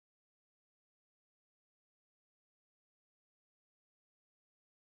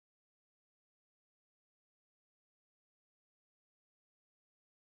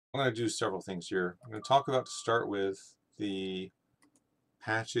I'm going to do several things here. I'm going to talk about, to start with, the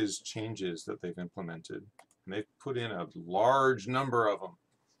patches changes that they've implemented. And they've put in a large number of them.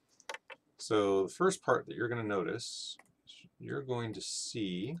 So the first part that you're going to notice, you're going to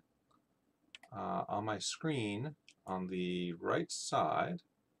see on my screen on the right side,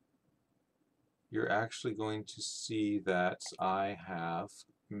 you're actually going to see that I have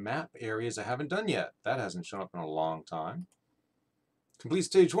map areas I haven't done yet. That hasn't shown up in a long time. Complete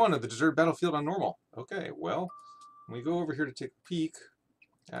stage 1 of the deserted battlefield on normal. Okay, well, when we go over here to take a peek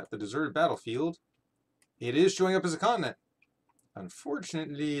at the deserted battlefield, it is showing up as a continent.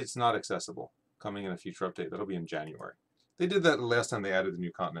 Unfortunately, it's not accessible. Coming in a future update. That'll be in January. They did that the last time they added the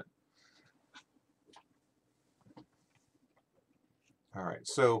new continent. All right,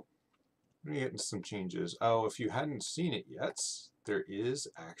 so let me get into some changes. Oh, if you hadn't seen it yet, there is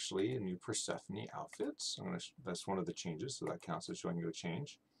actually a new Persephone outfit. That's one of the changes, so that counts as showing you a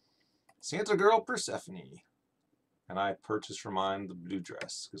change. Santa Girl Persephone. And I purchased for mine the blue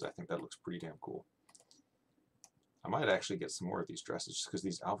dress because I think that looks pretty damn cool. I might actually get some more of these dresses just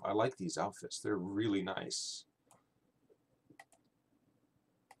because I like these outfits. They're really nice.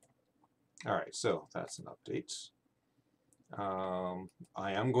 All right, so that's an update.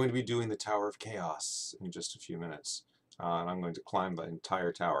 I am going to be doing the Tower of Chaos in just a few minutes. And I'm going to climb the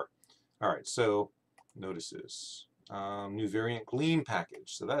entire tower. All right, so notices. New variant Gleam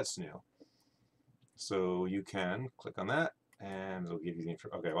package, so that's new. So you can click on that, and it'll give you the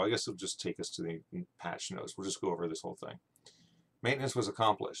information. Okay, well, I guess it'll just take us to the patch notes. We'll just go over this whole thing. Maintenance was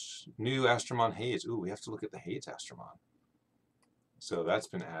accomplished. New Astromon Haze. Ooh, we have to look at the Haze Astromon. So that's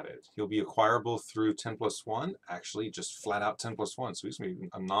been added. He'll be acquirable through 10+1, actually just flat out 10+1. So he's going to be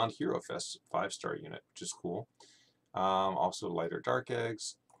a non-hero fest 5-star unit, which is cool. Also lighter dark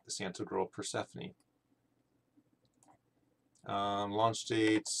eggs, the Santa Girl Persephone. Launch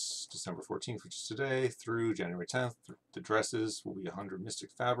dates December 14th, which is today, through January 10th. The dresses will be 100 Mystic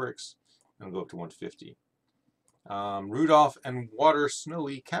Fabrics and go up to 150. Rudolph and Water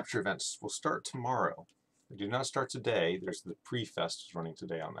Snowy capture events will start tomorrow. They do not start today. There's the pre-fest running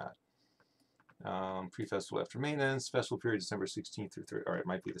today on that. Pre-festival after maintenance. Festival period December 16th through 30th. All right, it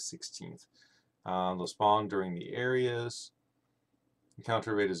might be the 16th. They'll spawn during the areas.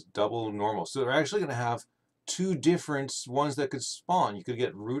 Encounter rate is double normal. So they're actually going to have two different ones that could spawn. You could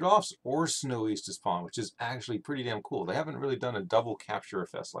get Rudolphs or Snowies to spawn, which is actually pretty damn cool. They haven't really done a double capture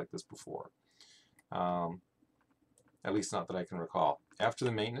fest like this before. At least not that I can recall. After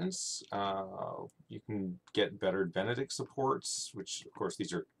the maintenance, you can get better Benedict supports, which of course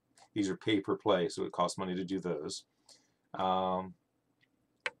these are pay per play, so it costs money to do those.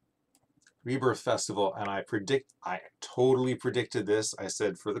 Rebirth Festival, and I totally predicted this. I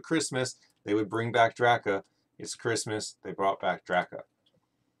said for the Christmas they would bring back Draka. It's Christmas, they brought back Draka.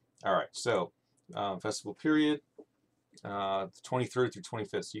 All right, so festival period. The 23rd through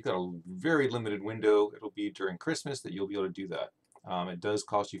 25th. So you've got a very limited window. It'll be during Christmas that you'll be able to do that. It does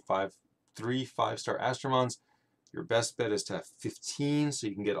cost you 3 5-star Astromons. Your best bet is to have 15, so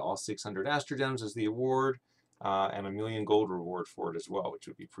you can get all 600 Astrogems as the award, and a 1,000,000 gold reward for it as well, which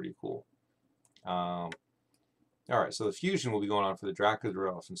would be pretty cool. All right, so the fusion will be going on for the Draka, the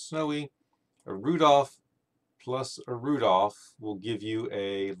Rudolph, and Snowy. A Rudolph plus a Rudolph will give you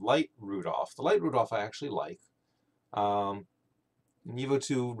a light Rudolph. The light Rudolph I actually like. An Evo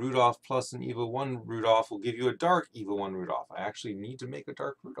 2 Rudolph plus an Evo 1 Rudolph will give you a dark Evo 1 Rudolph. I actually need to make a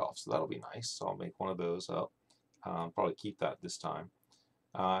dark Rudolph, so that'll be nice. So I'll make one of those up. Probably keep that this time.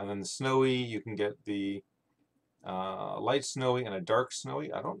 And then the Snowy, you can get the light Snowy and a dark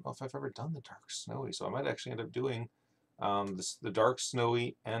Snowy. I don't know if I've ever done the dark Snowy, so I might actually end up doing the dark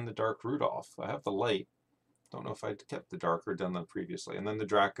Snowy and the dark Rudolph. I have the light. Don't know if I'd kept the dark or done them previously. And then the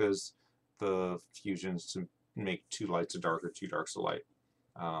Drakas, the fusions to make 2 lights a dark or 2 darks a light.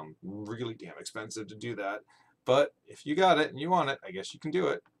 Really damn expensive to do that. But if you got it and you want it, I guess you can do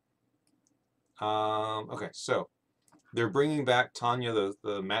it. Okay, so they're bringing back Tanya,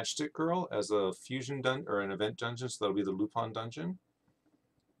 the matchstick girl, as a fusion or an event dungeon, so that'll be the Lupin dungeon.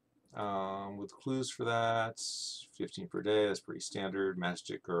 With clues for that, 15 per day, that's pretty standard.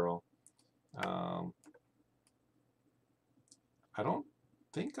 Matchstick girl. I don't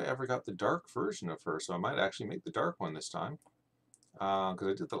think I ever got the dark version of her, so I might actually make the dark one this time.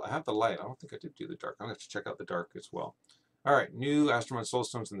 Because I have the light. I don't think I did do the dark. I'm going to have to check out the dark as well. All right, new Astromon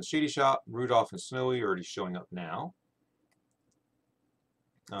Soulstones in the Shady Shop. Rudolph and Snowy are already showing up now.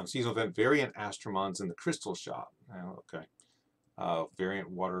 Seasonal event variant Astromons in the Crystal Shop. Oh, okay.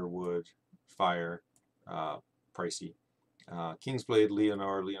 Variant Water, Wood, Fire, pricey. Kingsblade,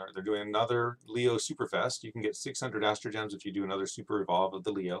 Leonor. They're doing another Leo Superfest. You can get 600 Astro Gems if you do another Super Evolve of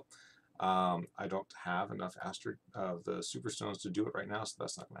the Leo. I don't have enough the Superstones to do it right now, so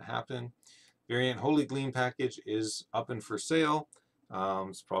that's not going to happen. Variant Holy Gleam package is up and for sale.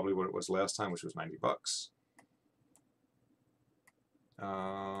 It's probably what it was last time, which was 90 bucks.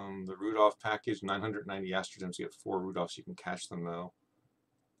 The Rudolph package, 990 Astro Gems. You get 4 Rudolphs. You can catch them, though.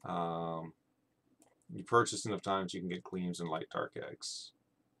 You purchase enough times, you can get Gleams and Light Dark Eggs.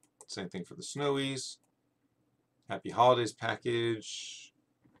 Same thing for the Snowies. Happy Holidays package.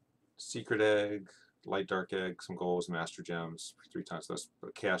 Secret Egg, Light Dark Egg, some Golds, Master Gems, 3 times. That's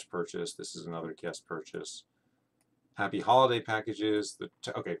a cash purchase. This is another cash purchase. Happy Holiday packages.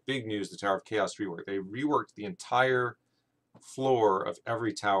 Okay, big news, the Tower of Chaos rework. They reworked the entire floor of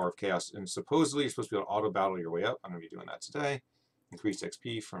every Tower of Chaos, and supposedly you're supposed to be able to auto-battle your way up. I'm going to be doing that today. Increased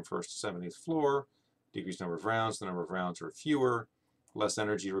XP from 1st to 70th floor. Decreased number of rounds. The number of rounds are fewer. Less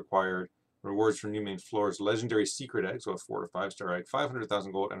energy required. Rewards for new main floors. Legendary secret eggs with 4 to 5-star egg.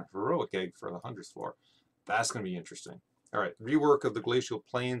 500,000 gold and a heroic egg for the 100th floor. That's going to be interesting. All right. Rework of the Glacial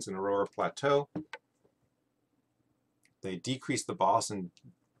Plains and Aurora Plateau. They decreased the boss and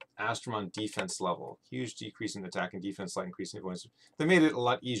Astromon defense level. Huge decrease in attack and defense, slight increase in points. They made it a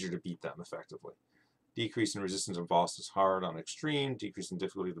lot easier to beat them effectively. Decrease in resistance of boss is hard on extreme. Decrease in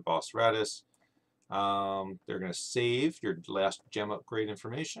difficulty of the boss Radis. They're going to save your last gem upgrade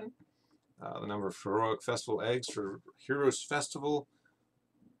information. The number of Heroic Festival eggs for Heroes Festival.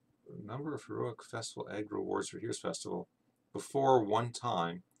 The number of Heroic Festival egg rewards for Heroes Festival before 1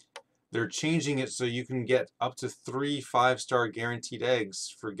 time. They're changing it so you can get up to 3 5-star guaranteed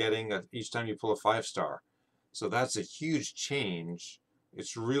eggs for getting each time you pull a 5-star. So that's a huge change.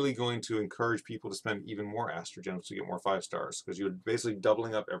 It's really going to encourage people to spend even more Astro Gems to get more 5-stars, because you're basically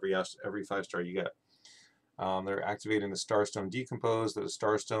doubling up every 5-star you get. They're activating the Starstone Decompose. The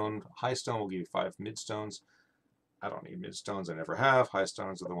Starstone High Stone will give you 5 Midstones. I don't need Midstones. I never have. High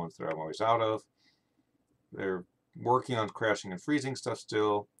Stones are the ones that I'm always out of. They're working on crashing and freezing stuff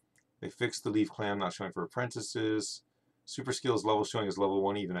still. They fixed the Leaf Clam not showing for apprentices. Super Skills level showing as level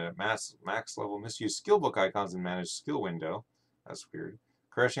 1 even at max level. Misuse skill book icons and manage skill window. That's weird.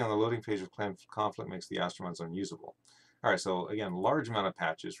 Crashing on the loading page of Clam Conflict makes the Astromons unusable. Alright, so again, large amount of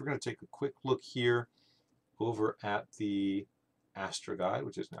patches. We're going to take a quick look here over at the Astro Guide,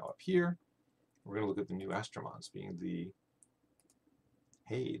 which is now up here. We're going to look at the new Astromons, being the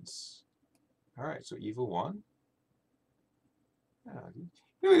Hades. Alright, so Evil 1.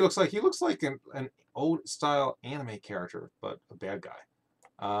 Yeah, he looks like an old style anime character, but a bad guy.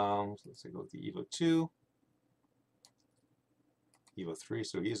 So let's go with the Evo 2. Evo 3,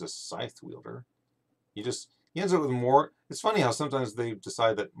 so he's a scythe wielder. He ends up with more. It's funny how sometimes they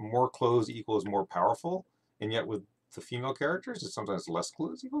decide that more clothes equals more powerful, and yet with the female characters, it's sometimes less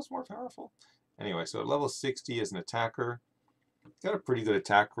clothes equals more powerful. Anyway, so at level 60 as an attacker, got a pretty good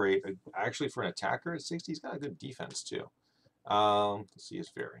attack rate. Actually, for an attacker at 60, he's got a good defense too. Let's see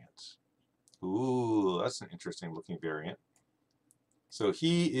his variant. Ooh, that's an interesting looking variant. So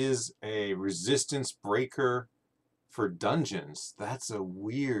he is a resistance breaker for dungeons. That's a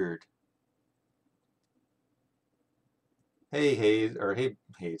weird. Hey Hades, or hey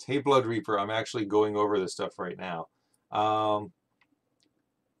Hades, hey Blood Reaper. I'm actually going over this stuff right now.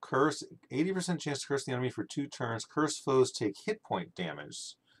 Curse, 80% chance to curse the enemy for 2 turns. Cursed foes take hit point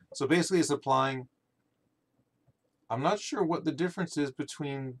damage. So basically, it's applying. I'm not sure what the difference is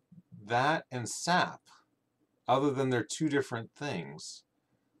between that and sap, other than they're 2 different things.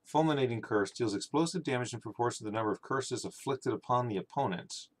 Fulminating Curse deals explosive damage in proportion to the number of curses afflicted upon the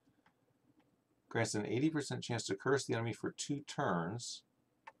opponent. Grants an 80% chance to curse the enemy for 2 turns.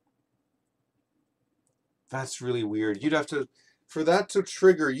 That's really weird. You'd have to, for that to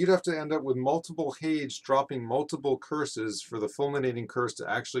trigger, you'd have to end up with multiple Hades dropping multiple curses for the Fulminating Curse to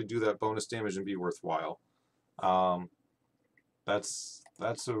actually do that bonus damage and be worthwhile. That's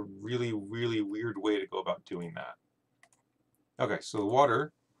a really, really weird way to go about doing that. Okay, so the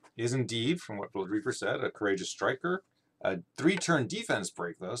water is indeed, from what Blood Reaper said, a Courageous Striker. A 3-turn defense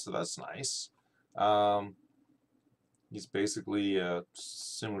break, though, so that's nice. He's basically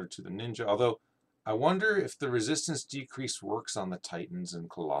similar to the Ninja, although I wonder if the resistance decrease works on the Titans and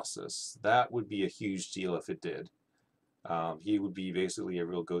Colossus. That would be a huge deal if it did. He would be basically a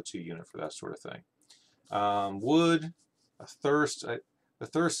real go-to unit for that sort of thing. Wood, a Thirst. The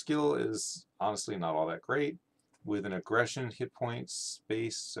Thirst skill is honestly not all that great. With an aggression, hit point,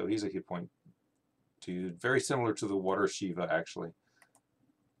 space, so he's a hit point dude. Very similar to the Water Shiva, actually.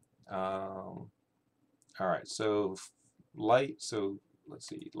 Alright, so light, so let's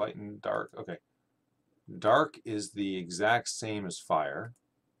see, light and dark. Okay. Dark is the exact same as fire,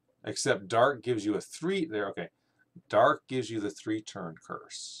 except dark gives you a 3 there. Okay, dark gives you the 3-turn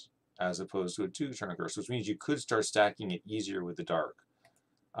curse as opposed to a 2-turn curse, which means you could start stacking it easier with the dark.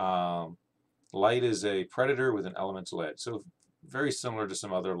 Light is a predator with an elemental edge, so very similar to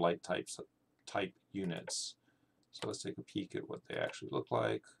some other light type units. So let's take a peek at what they actually look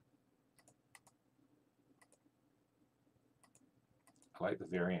like. I like the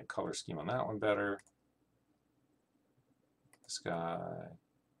variant color scheme on that one better. This guy,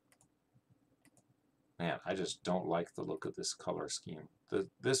 man, I just don't like the look of this color scheme.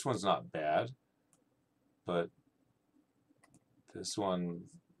 This one's not bad, but this one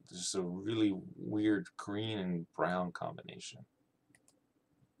is just a really weird green and brown combination.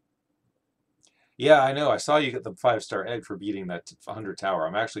 Yeah, I know. I saw you get the 5-star egg for beating that 100 tower.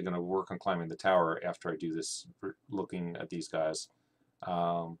 I'm actually going to work on climbing the tower after I do this, looking at these guys.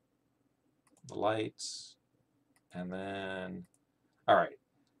 The lights, and then, all right.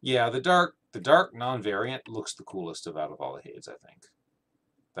 Yeah, the dark non-variant looks the coolest out of all the Hades, I think.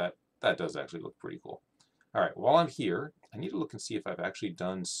 That does actually look pretty cool. All right, while I'm here, I need to look and see if I've actually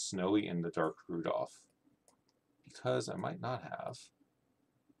done Snowy and the Dark Rudolph, because I might not have.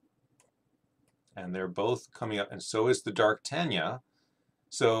 And they're both coming up, and so is the Dark Tanya.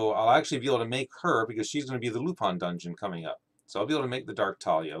 So I'll actually be able to make her, because she's going to be the Lupin dungeon coming up. So I'll be able to make the Dark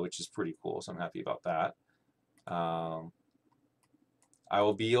Talia, which is pretty cool, so I'm happy about that. I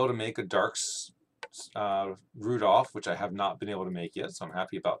will be able to make a Dark Rudolph, which I have not been able to make yet, so I'm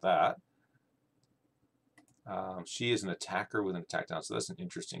happy about that. She is an attacker with an attack down, so that's an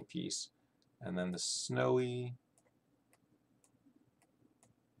interesting piece. And then the Snowy.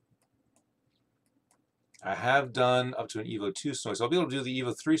 I have done up to an Evo 2 Snowy, so I'll be able to do the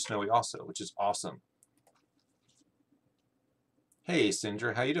Evo 3 Snowy also, which is awesome. Hey,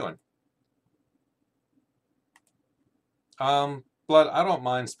 Sindra, how you doing? Blood, I don't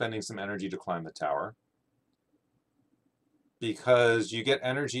mind spending some energy to climb the tower, because you get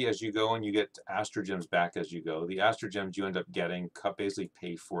energy as you go and you get astrogems back as you go. The astrogems you end up getting basically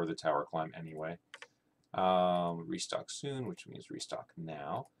pay for the tower climb anyway. Restock soon, which means restock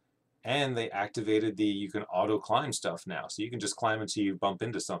now. And they activated the you can auto climb stuff now, so you can just climb until you bump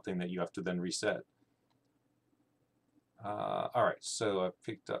into something that you have to then reset. All right, so I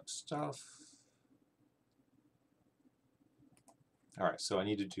picked up stuff. All right, so I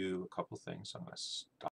need to do a couple things. So I'm going to stop.